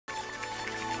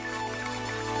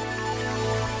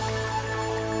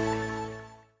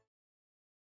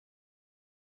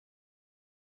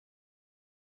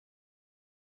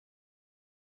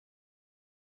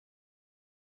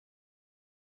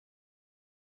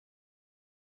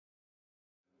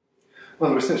Well,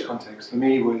 the research context for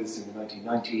me was in the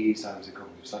 1990s. I was a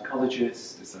cognitive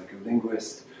psychologist, a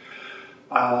psycholinguist.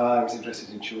 I was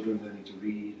interested in children learning to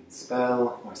read and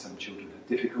spell, why some children had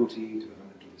difficulty,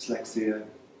 developmental dyslexia.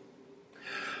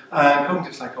 And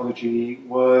cognitive psychology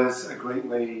was a great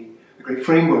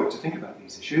framework to think about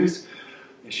these issues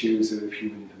of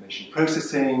human information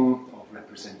processing, of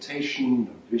representation,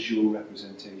 of visual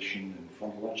representation and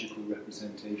phonological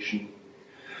representation.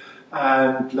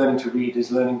 And learning to read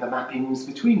is learning the mappings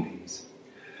between these.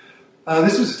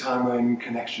 This was a time when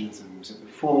connectionism was at the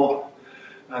fore,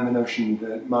 and the notion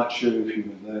that much of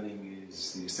human learning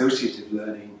is the associative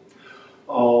learning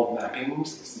of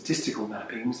mappings, the statistical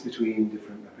mappings between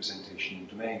different representational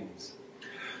domains.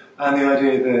 And the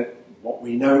idea that what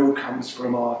we know comes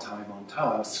from our time on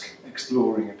task,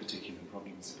 exploring a particular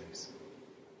problem space.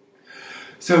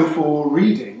 So for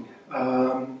reading,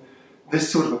 this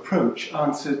sort of approach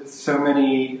answered so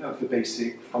many of the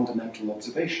basic fundamental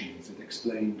observations. It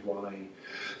explained why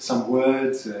some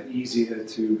words are easier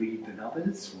to read than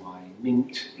others, why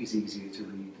mint is easier to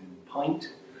read than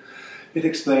pint. It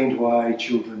explained why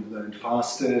children learned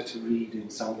faster to read in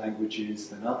some languages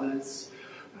than others.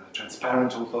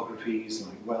 Transparent orthographies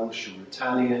like Welsh or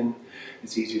Italian,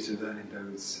 it's easier to learn in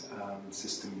those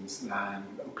systems than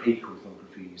opaque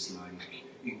orthographies like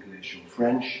English or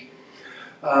French.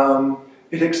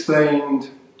 It explained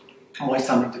why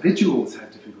some individuals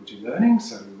had difficulty learning,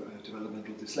 so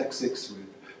developmental dyslexics with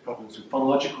problems with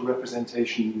phonological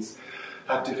representations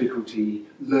have difficulty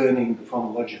learning the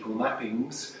phonological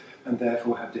mappings and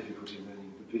therefore have difficulty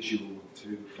learning the visual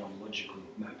to phonological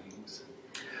mappings.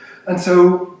 And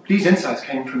so these insights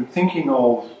came from thinking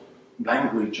of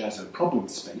language as a problem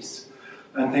space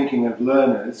and thinking of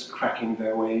learners cracking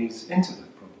their ways into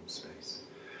that problem space.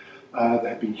 There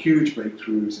have been huge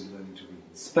breakthroughs in learning to read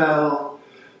and spell,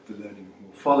 the learning of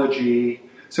morphology,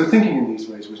 so thinking in these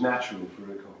ways was natural for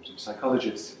a cognitive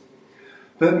psychologist.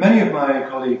 But many of my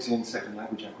colleagues in second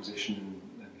language acquisition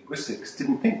and linguistics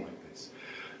didn't think like this.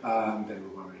 They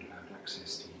were worried about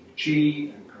access to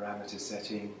EEG and parameter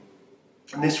setting,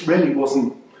 and this really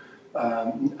wasn't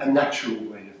a natural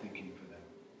way of thinking for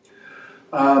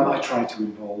them. I tried to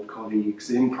involve colleagues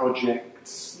in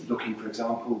projects looking, for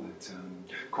example, at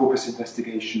corpus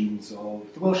investigations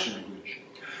of the Welsh language.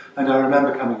 And I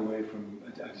remember coming away from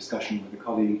a discussion with a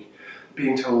colleague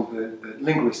being told that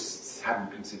linguists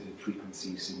hadn't considered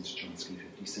frequency since Chomsky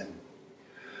 57.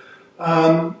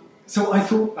 So I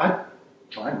thought I'd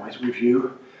try and write a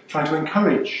review, trying to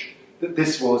encourage that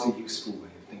this was a useful way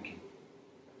of thinking.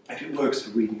 If it works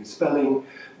for reading and spelling,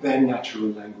 then natural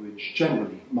language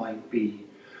generally might be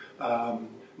a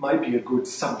good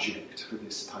subject for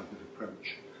this type of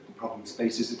approach. The problem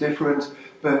spaces are different,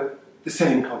 but the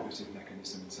same cognitive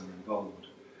mechanisms are involved.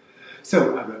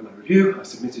 So I wrote my review, I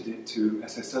submitted it to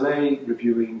SSLA,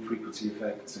 reviewing frequency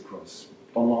effects across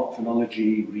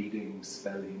phonology, reading,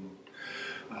 spelling,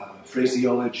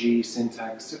 phraseology,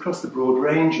 syntax, across the broad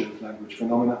range of language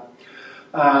phenomena.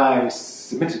 I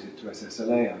submitted it to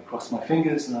SSLA, I crossed my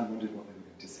fingers and I wondered what they were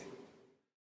going to say.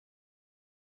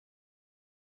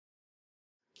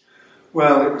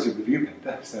 Well, it was a review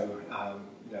paper, so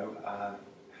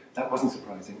that wasn't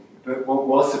surprising. But what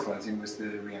was surprising was the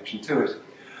reaction to it.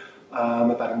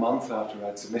 About a month after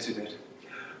I'd submitted it,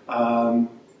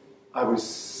 I was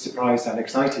surprised and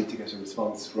excited to get a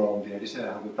response from the editor,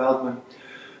 Albert Waldman,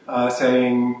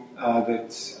 saying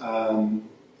that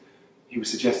he was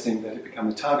suggesting that it become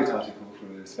a target article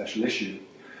for a special issue,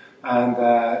 and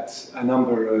that a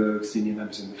number of senior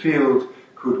members in the field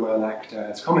could well act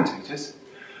as commentators,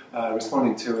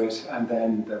 responding to it, and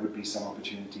then there would be some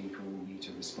opportunity for me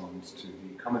to respond to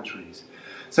the commentaries.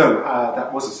 So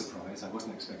that was a surprise, I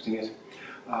wasn't expecting it.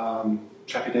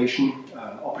 Trepidation,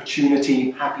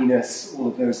 opportunity, happiness, all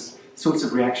of those sorts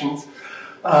of reactions.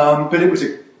 But it was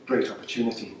a great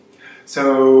opportunity.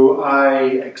 So I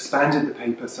expanded the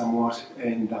paper somewhat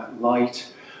in that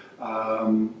light,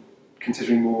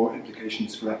 considering more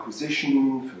implications for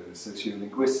acquisition, for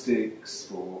sociolinguistics,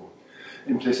 for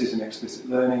implicit and explicit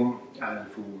learning,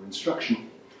 and for instruction.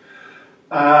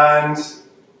 And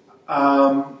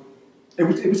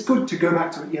it was good to go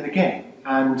back to it yet again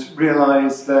and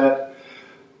realise that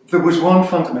there was one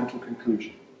fundamental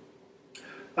conclusion.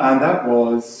 And that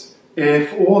was,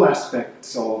 if all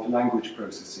aspects of language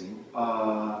processing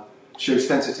show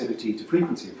sensitivity to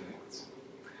frequency effects,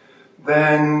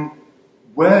 then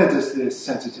where does this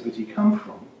sensitivity come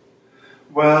from?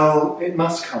 Well, it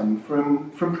must come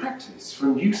from practice,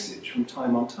 from usage, from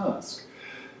time on task.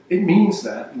 It means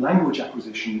that language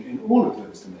acquisition in all of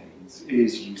those domains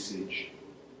is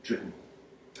usage-driven.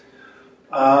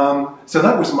 So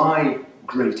that was my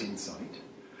great insight.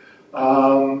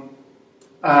 And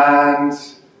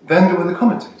then there were the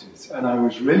commentators, and I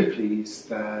was really pleased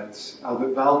that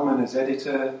Albert Waldman as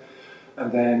editor,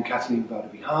 and then Kathleen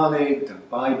Barnaby-Harlig, Doug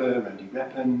Biber, Randy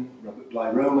Reppen, Robert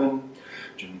Bly-Roman,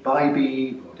 John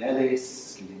Bybee, Rod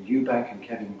Ellis, Lynn Eubank and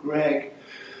Kevin Gregg,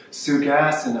 Sue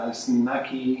Gass and Alison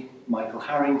Mackey, Michael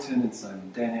Harrington and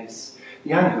Simon Dennis,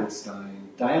 Jan Hildstein,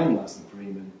 Diane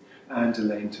Larson-Freeman, and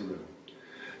Elaine Theroux.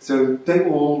 So they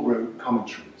all wrote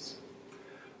commentaries.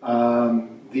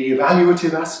 The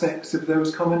evaluative aspects of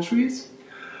those commentaries,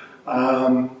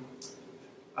 one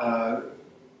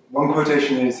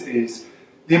quotation is,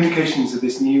 the implications of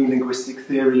this new linguistic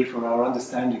theory for our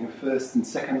understanding of first and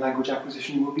second language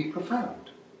acquisition will be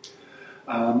profound.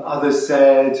 Others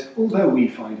said, although we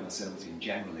find ourselves in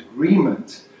general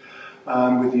agreement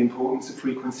with the importance of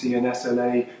frequency and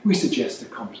SLA, we suggest a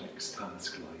complex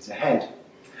task lies ahead.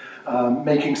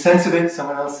 Making sense of it,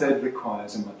 someone else said,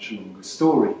 requires a much longer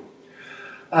story.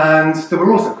 And there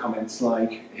were also comments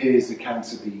like, his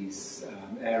accounts of these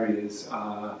areas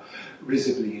are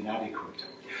risibly inadequate.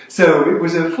 So it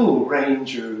was a full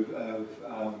range of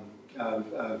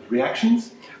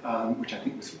reactions, which I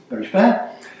think was very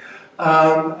fair.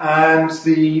 And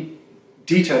the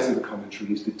details of the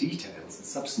commentaries, the details, the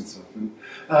substance of them,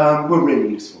 were really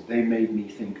useful. They made me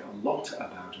think a lot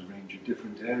about a range of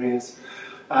different areas.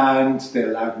 And they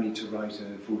allowed me to write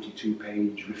a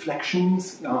 42-page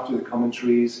reflections after the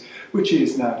commentaries, which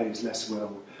is nowadays less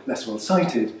well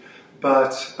cited,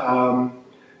 but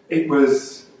it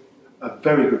was a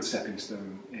very good stepping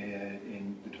stone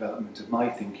in the development of my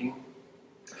thinking,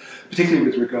 particularly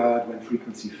with regard when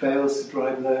frequency fails to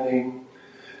drive learning,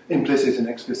 implicit and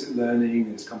explicit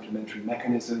learning as complementary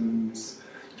mechanisms,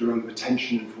 the role of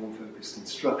attention and form-focused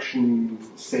instruction,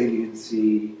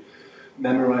 saliency,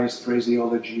 memorized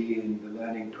phraseology in the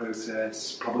learning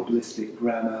process, probabilistic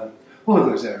grammar, all of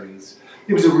those areas.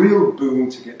 It was a real boon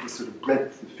to get this sort of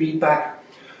breadth of feedback,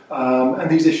 and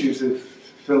these issues have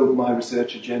filled my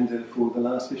research agenda for the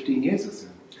last 15 years or so.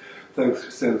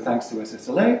 So thanks to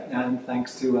SSLA and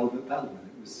thanks to Albert Waldman.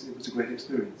 It was a great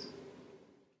experience.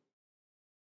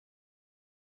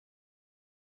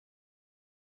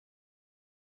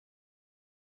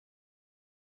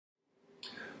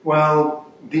 Well,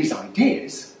 these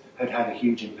ideas had had a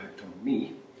huge impact on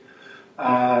me,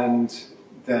 and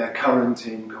they're current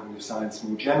in cognitive science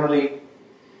more generally.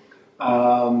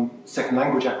 Second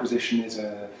language acquisition is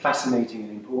a fascinating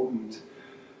and important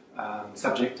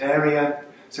subject area,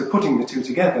 so putting the two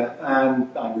together, and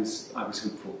I was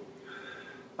hopeful.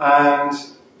 And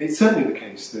it's certainly the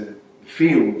case that the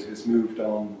field has moved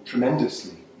on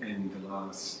tremendously in the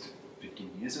last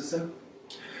 15 years or so.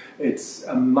 It's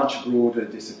a much broader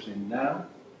discipline now.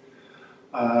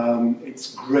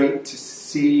 It's great to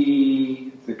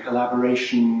see the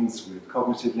collaborations with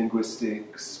cognitive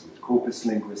linguistics, with corpus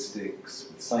linguistics,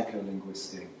 with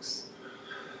psycholinguistics.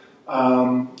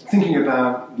 Thinking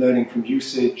about learning from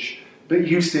usage, but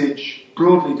usage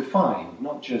broadly defined,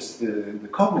 not just the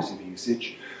cognitive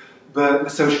usage, but the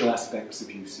social aspects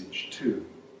of usage too.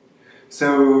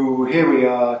 So here we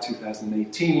are,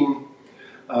 2018.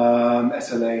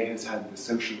 SLA has had the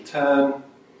social turn.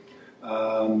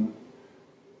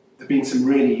 There have been some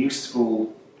really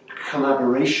useful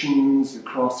collaborations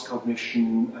across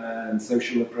cognition and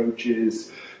social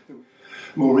approaches.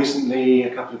 More recently,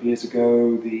 a couple of years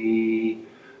ago, the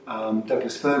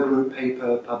Douglas Fir Group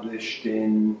paper published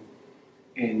in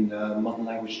Modern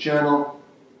Language Journal.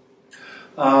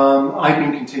 I've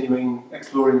been continuing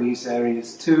exploring these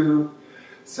areas too.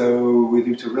 So with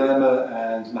Uta Römer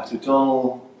and Matt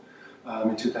O'Donnell,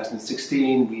 in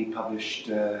 2016 we published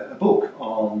a book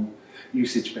on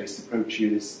usage-based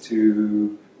approaches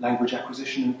to language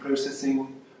acquisition and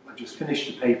processing. I just finished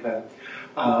a paper,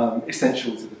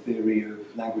 Essentials of a Theory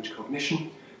of Language Cognition,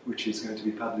 which is going to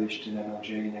be published in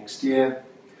MLJ next year.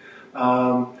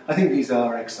 I think these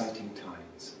are exciting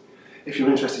times. If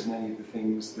you're interested in any of the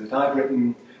things that I've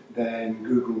written, then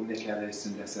Google Nick Ellis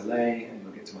and SLA and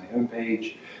you'll get to my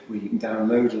homepage where you can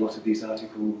download a lot of these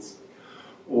articles,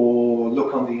 or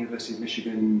look on the University of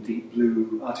Michigan Deep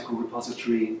Blue article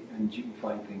repository and you can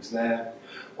find things there,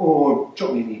 or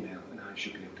drop me an email and I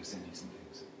should be able